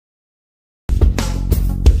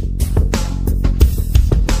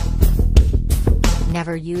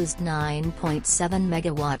never used 9.7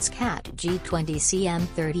 MW CAT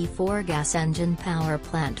G20CM34 gas engine power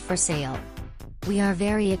plant for sale. We are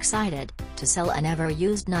very excited to sell a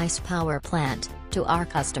never-used nice power plant to our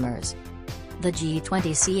customers. The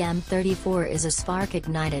G20CM34 is a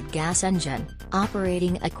spark-ignited gas engine,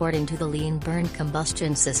 operating according to the lean burn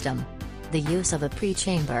combustion system. The use of a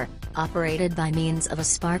pre-chamber, operated by means of a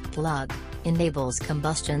spark plug, enables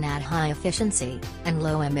combustion at high efficiency and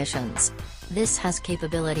low emissions. This has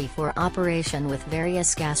capability for operation with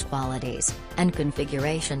various gas qualities, and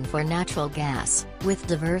configuration for natural gas, with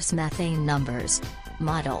diverse methane numbers.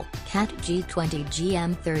 Model, CAT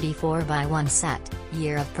G20GM34 by 1 set,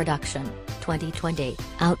 year of production, 2020,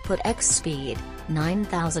 output X speed,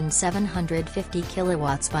 9,750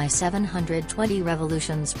 kilowatts by 720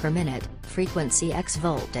 revolutions per minute, frequency X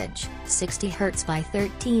voltage, 60 Hz by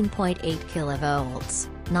 13.8 kilovolts,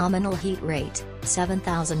 nominal heat rate,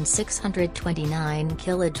 7,629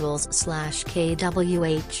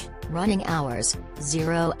 kilojoules/kWh, running hours,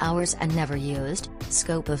 0 hours and never used,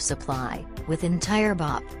 scope of supply, with entire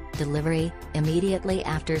BOP, delivery, immediately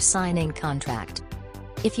after signing contract.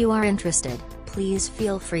 If you are interested, please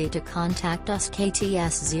feel free to contact us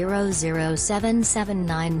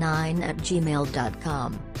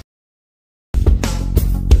KTS007799@gmail.com.